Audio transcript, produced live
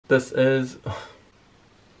This is...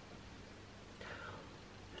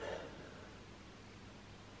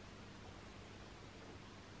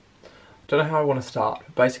 Don't know how I want to start.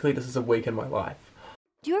 Basically, this is a week in my life.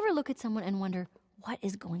 Do you ever look at someone and wonder what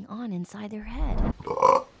is going on inside their head?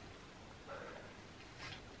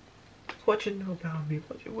 What you know about me?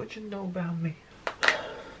 What you know about me?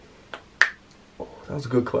 Oh, that was a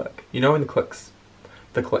good click. You know when the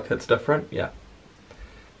click hits different? Yeah.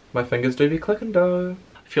 My fingers do be clicking though.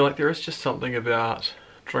 I feel like there is just something about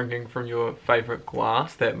drinking from your favourite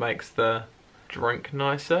glass that makes the drink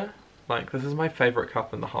nicer. Like, this is my favourite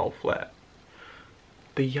cup in the whole flat.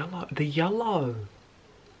 The yellow!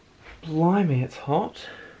 Blimey, it's hot.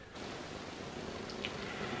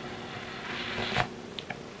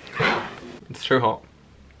 It's too hot.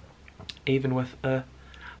 Even with a...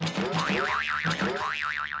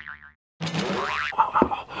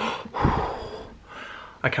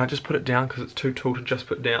 I can't just put it down because it's too tall to just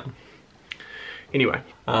put down. Anyway,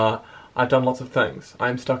 I've done lots of things.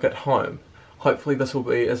 I'm stuck at home. Hopefully this will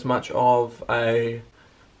be as much of a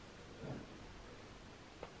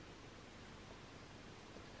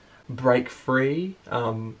break free,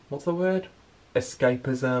 what's the word?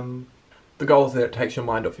 Escapism. The goal is that it takes your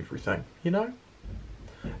mind off everything, you know?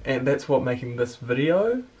 And that's what making this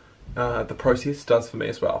video, the process, does for me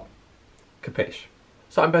as well. Capiche?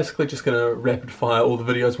 So I'm basically just going to rapid fire all the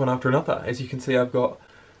videos one after another. As you can see, I've got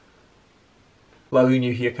lovely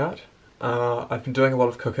new haircut. I've been doing a lot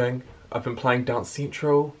of cooking. I've been playing Dance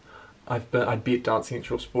Central. I bet Dance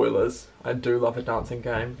Central spoilers. I do love a dancing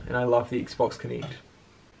game, and I love the Xbox Connect.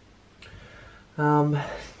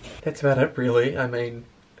 That's about it really. I mean,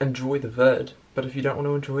 enjoy the vid, but if you don't want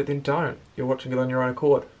to enjoy it, then don't. You're watching it on your own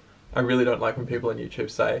accord. I really don't like when people on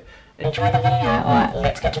YouTube say, enjoy the video, or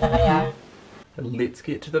let's get to the video. Let's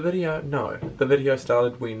get to the video? No. The video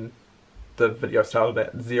started when the video started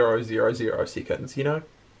at 000 seconds, you know?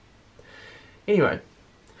 Anyway,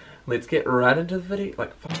 let's get right into the video.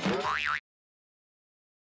 Like,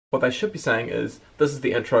 what they should be saying is, this is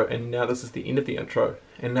the intro, and now this is the end of the intro,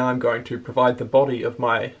 and now I'm going to provide the body of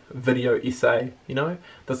my video essay, you know?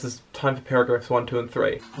 This is time for paragraphs 1, 2, and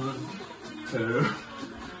 3. 1, 2...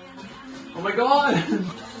 Oh my god!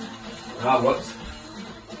 Whoops.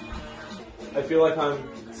 I feel like I'm,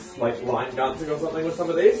 like, line dancing or something with some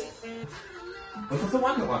of these. Was this the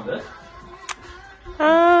one that won this?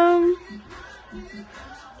 I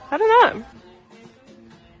don't know.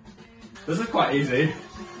 This is quite easy.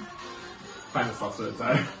 Find the sausage,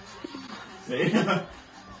 so. See?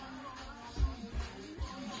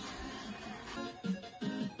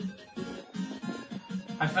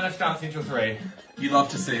 I finished Dance Central 3. You love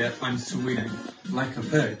to see it. I'm sweating like a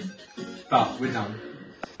pig. But we're done.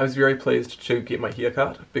 I was very pleased to get my hair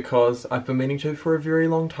cut because I've been meaning to for a very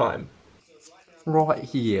long time. Right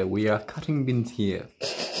here, we are cutting Ben's hair.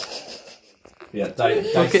 Yeah, day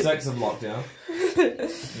 6 of lockdown.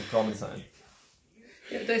 You've gone insane.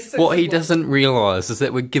 Yeah, what he doesn't realise is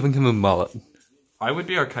that we're giving him a mullet. I would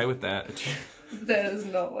be okay with that. That is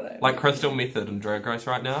not what I mean. Like Crystal Method and Drag Race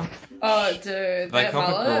right now. Oh, dude, They that cook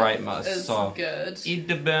mullet a great mullet. is So good. Eat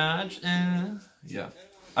the badge. Yeah.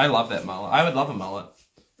 I love that mullet. I would love a mullet.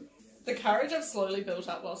 The courage I've slowly built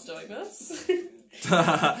up whilst doing this.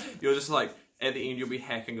 You're just like, at the end you'll be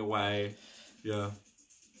hacking away. Yeah.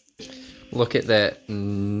 Look at that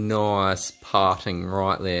nice parting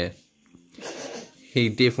right there. He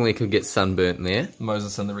definitely could get sunburnt there.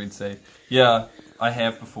 Moses in the Red Sea. Yeah, I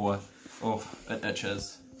have before. Oh, it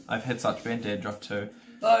itches. I've had such bad dandruff too.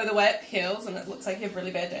 Oh, the way it peels and it looks like you have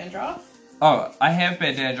really bad dandruff. Oh, I have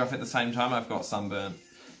bad dandruff at the same time I've got sunburn.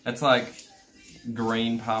 It's like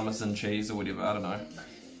green Parmesan cheese or whatever, I don't know.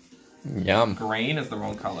 Yum. Green is the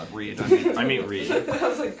wrong colour. Red, I mean red. I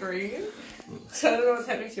was like, green? So I don't know what's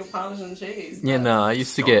happening to your Parmesan cheese. Yeah, no, I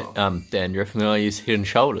used to get dandruff and then I used Head and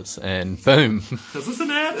Shoulders and boom. Is this an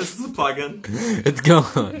ad? Is this a plug-in? It's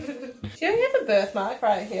gone. Do you have a birthmark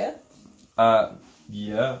right here?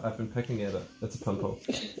 Yeah, I've been picking at it. It's a pimple.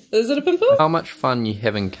 Is it a pimple? How much fun you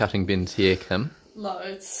having cutting Ben's hair, Kim?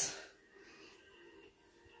 Loads.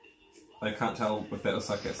 I can't tell if that was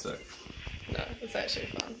sarcastic. No, it's actually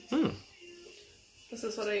fun. Hmm. This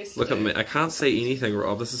is what I used to Look do. at me. I can't see anything,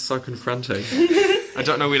 Rob. This is so confronting. I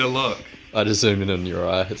don't know where to look. I just zoomed in your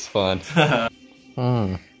eye, it's fine.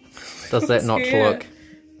 Does that not look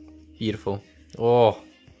beautiful? Oh.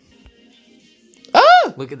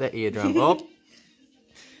 Ah! Look at that eardrum. Oh.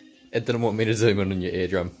 It didn't want me to zoom in on your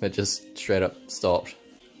eardrum. It just straight up stopped.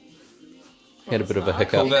 Had a bit of a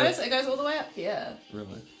hiccup. It goes all the way up here.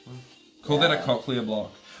 Really? Call that a cochlear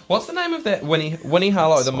block. What's the name of that Winnie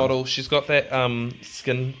Harlow, the model? She's got that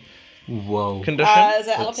skin Whoa. condition. Is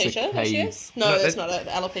that That's a alopecia? cave. Yes? No, No, that's that- not it.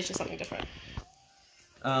 Alopecia is something different.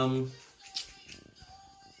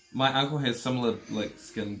 My uncle has similar like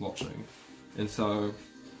skin blotching, and so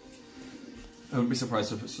I wouldn't be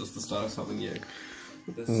surprised if it's just the start of something new.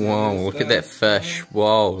 Whoa, look at that fish.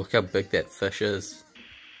 Whoa, look how big that fish is.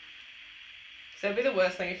 So it'd be the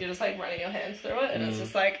worst thing if you're just like running your hands through it and it's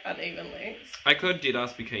just like uneven lengths. I could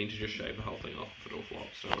deadass be keen to just shave the whole thing off if it all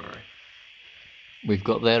flops, don't worry. We've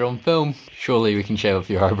got that on film. Surely we can shave off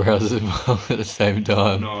your eyebrows as well at the same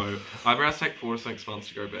time. No, eyebrows take 4 to 6 months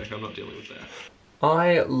to grow back. I'm not dealing with that.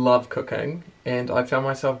 I love cooking, and I found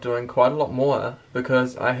myself doing quite a lot more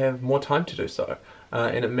because I have more time to do so.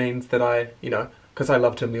 And it means that because I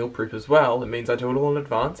love to meal prep as well, it means I do it all in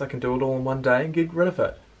advance. I can do it all in one day and get rid of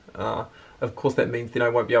it. Of course, that means that I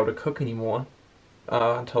won't be able to cook anymore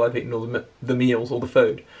until I've eaten all the meals, all the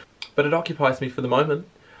food. But it occupies me for the moment.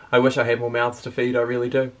 I wish I had more mouths to feed, I really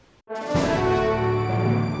do.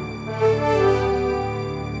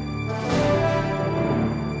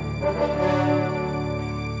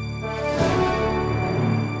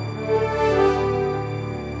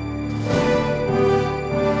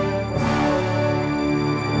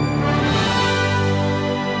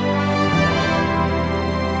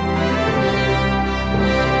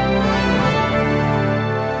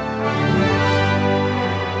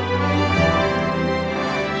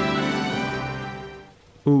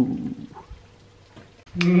 Ooh.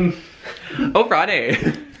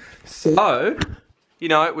 Alrighty. So, we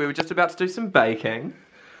were just about to do some baking.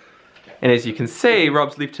 And as you can see,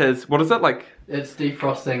 Rob's left his, what is it, like? It's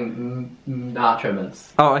defrosting nacho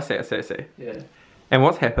mince. Oh, I see. Yeah. And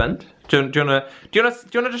what's happened? Do you wanna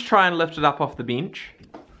just try and lift it up off the bench?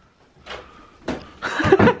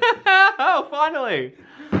 Oh, finally!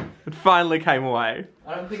 It finally came away.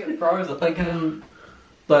 I don't think it froze. I think it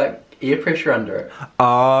like air pressure under it.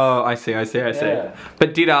 Oh, I see. Yeah.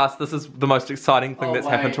 But deadass, this is the most exciting thing that's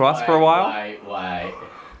happened to us for a while. Wait.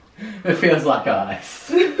 It feels like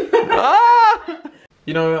ice. Ah!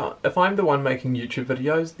 If I'm the one making YouTube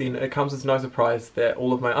videos, then it comes as no surprise that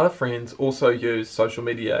all of my other friends also use social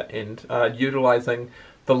media and are utilising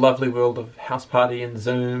the lovely world of Houseparty and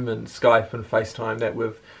Zoom and Skype and FaceTime that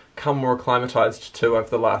we've come more acclimatised to over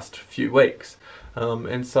the last few weeks.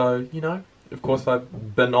 And so, of course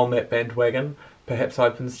I've been on that bandwagon. Perhaps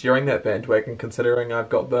I've been steering that bandwagon considering I've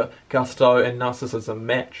got the gusto and narcissism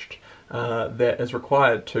matched that is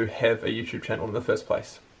required to have a YouTube channel in the first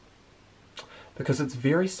place. Because it's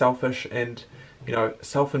very selfish and,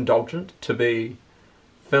 self-indulgent to be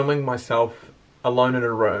filming myself alone in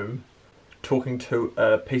a room talking to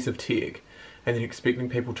a piece of tech and then expecting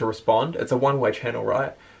people to respond. It's a one-way channel,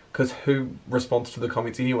 right? Because who responds to the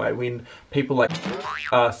comments anyway when people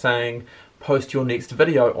are saying, post your next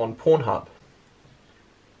video on Pornhub?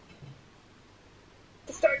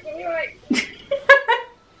 So can you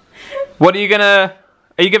What are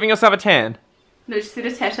you giving yourself a tan? No, she said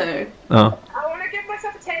a tattoo. Oh. I want to give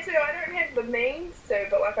myself a tattoo. I don't have the means to,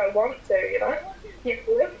 but I want to,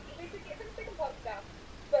 Yeah.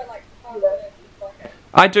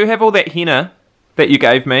 I do have all that henna that you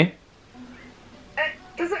gave me.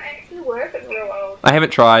 Does it actually work? It's real old. I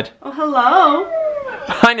haven't tried. Oh, hello.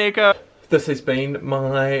 Hi, Nico. This has been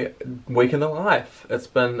my week in the life. It's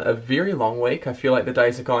been a very long week. I feel like the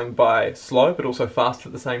days are going by slow but also fast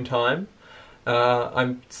at the same time.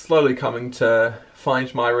 I'm slowly coming to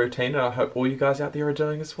find my routine and I hope all you guys out there are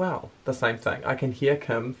doing as well. The same thing. I can hear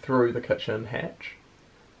Kim through the kitchen hatch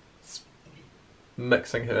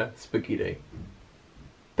mixing her spaghetti.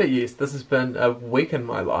 But yes, this has been a week in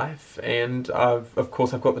my life, and of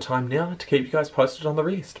course I've got the time now to keep you guys posted on the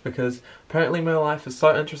rest, because apparently my life is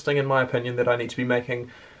so interesting in my opinion that I need to be making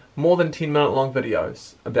more than 10-minute long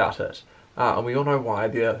videos about it. And we all know why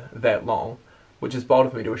they're that long, which is bold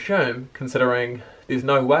of me to assume, considering there's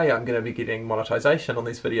no way I'm going to be getting monetization on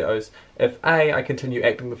these videos if A, I continue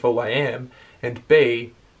acting the fool I am, and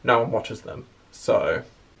B, no one watches them. So,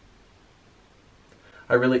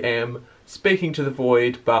 I really am speaking to the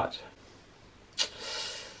void, but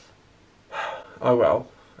oh well.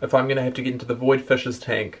 If I'm going to have to get into the void fish's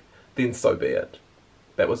tank, then so be it.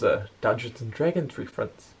 That was a Dungeons and Dragons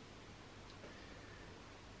reference.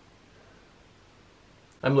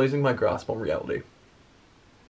 I'm losing my grasp on reality.